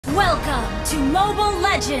to Mobile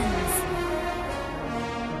Legends!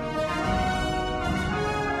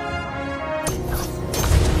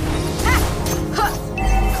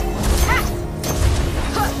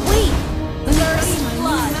 Wait! First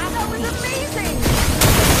blood! That was amazing!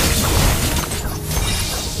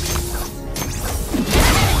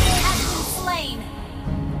 Enemy has been slain!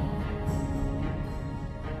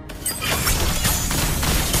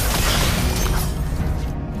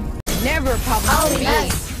 Never a problem for me.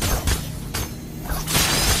 Yes.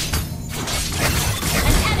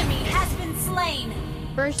 An enemy has been slain.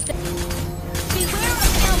 First, Beware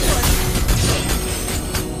of ambush.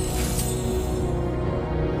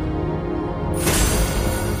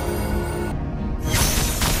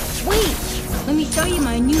 wait! Let me show you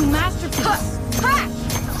my new masterpiece.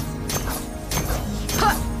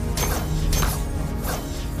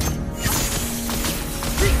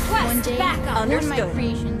 Request One day, backup. one of my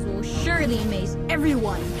creations will surely amaze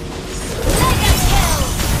everyone. Mega kill!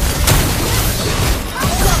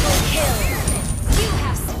 Double kill! You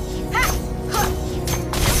have...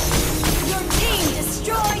 Your team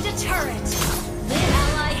destroyed a turret! The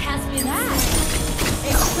ally has been slain.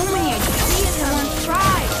 There's so many ideas in one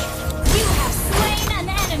try. You have slain an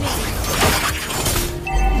enemy!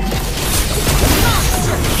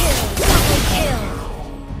 Monster kill! Double kill!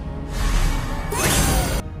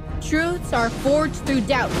 Truths are forged through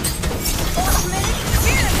doubt. Ultimate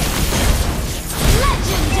pyramid!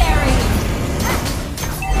 Legendary!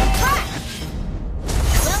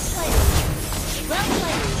 Well played. Well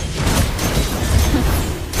played.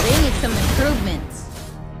 They need some improvements.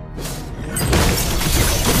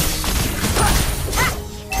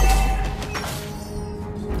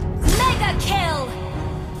 Mega kill!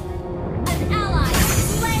 An ally has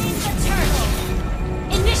slain the turtle!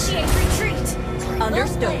 Initiate retreat!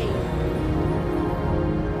 Understood.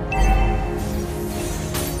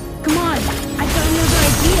 Come on, I got another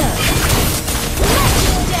idea.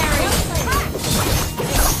 Legendary! Double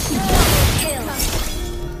kill!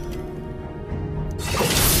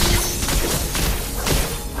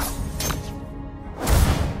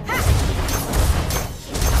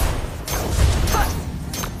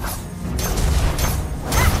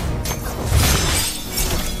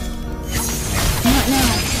 Not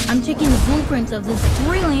now. I'm checking the blueprints of this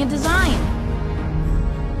brilliant design.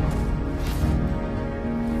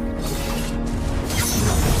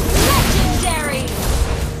 Legendary!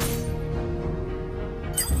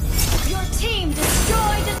 Your team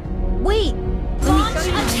destroyed a... Wait! Launch Let me show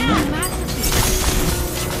you my attack. new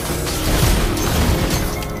masterpiece.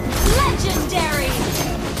 Legendary!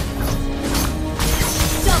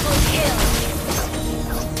 Double kill!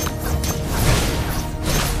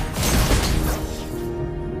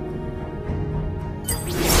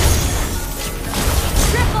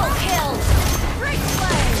 Triple kill! Great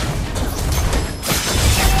play!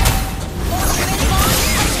 Ultimate launch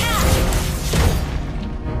attack!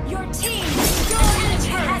 Your team destroyed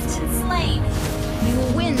has been slain! You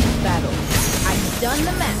will win this battle. I've done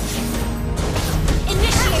the match.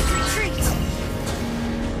 Initiate retreat!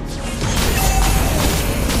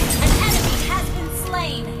 An enemy has been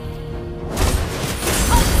slain!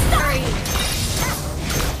 Oh, sorry!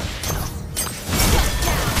 Shut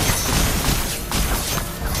down!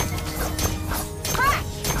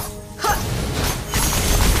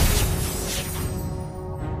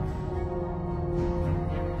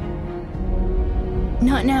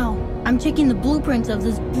 Not now. I'm checking the blueprints of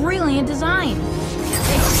this brilliant design. Well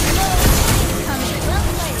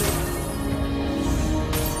played.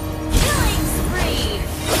 Killing spree!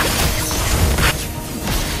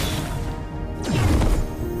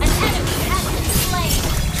 An enemy has been slain!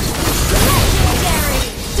 Legendary!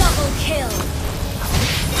 Double kill!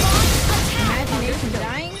 Launch attack! Imagination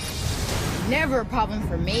dying? Never a problem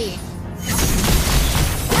for me.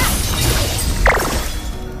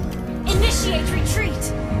 Initiate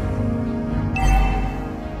retreat!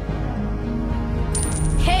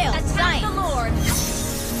 Hail, Attack science! the Lord!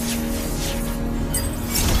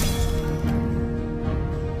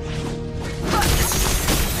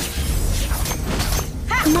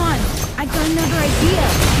 Come on, I got another idea.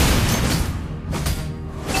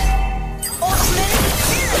 Ultimate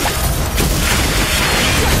pyramid!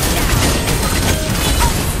 Shut down!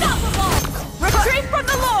 Unstoppable! Retreat from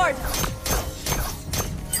the Lord!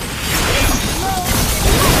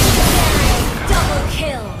 Legendary! Double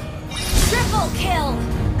kill! Triple kill!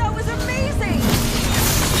 That was amazing!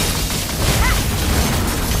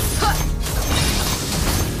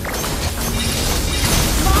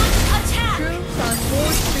 Launch attack! Truths are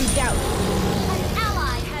forged through doubt. An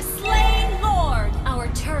ally has slain Lord! Our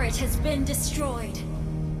turret has been destroyed.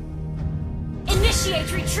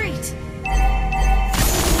 Initiate retreat!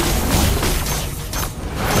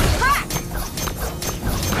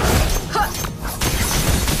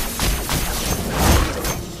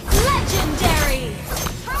 Legendary!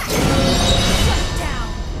 Shut down!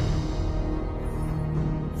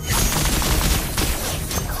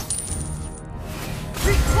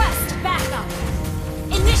 Request backup!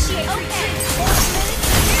 Initiate retreat!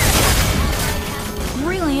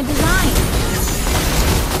 Brilliant design.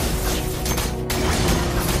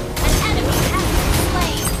 An enemy has been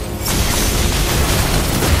slain!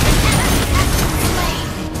 An enemy has been slain!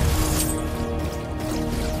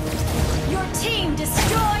 Your team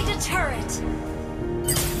destroyed a turret!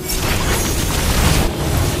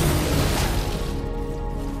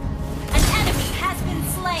 An enemy has been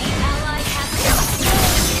slain! Ally has been slain!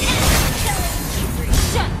 Enemy killing!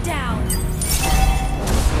 Shut down!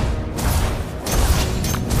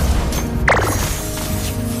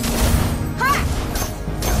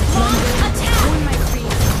 Launch attack! On my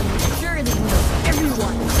feet. Sure they will.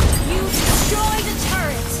 Everyone. You destroyed a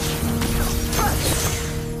turret!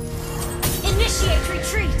 Initiate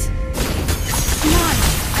retreat! Come on.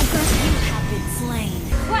 I got You have been slain.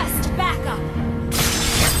 Quest backup!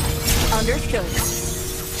 Understood.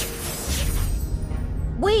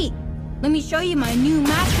 Wait. Let me show you my new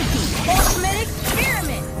masterpiece. Ultimate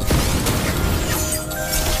experiment.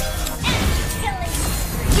 Enemy killing!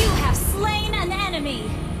 You have slain an enemy!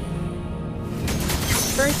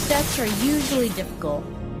 First steps are usually difficult,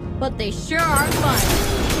 but they sure are fun.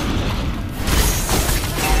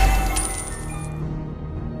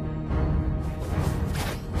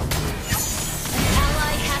 An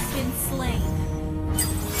ally has been slain.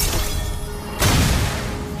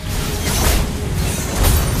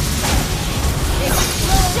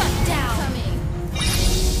 Shut down!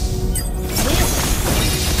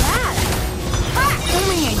 That. So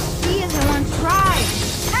many ideas I want to try.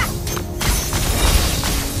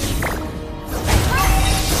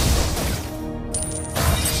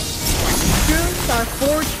 Truths are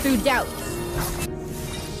forged through doubts.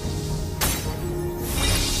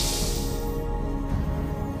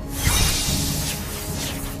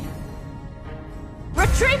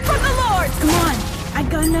 Retreat from the Lord. Come on, I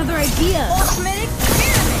got another idea. Ultimate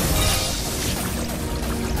experiment.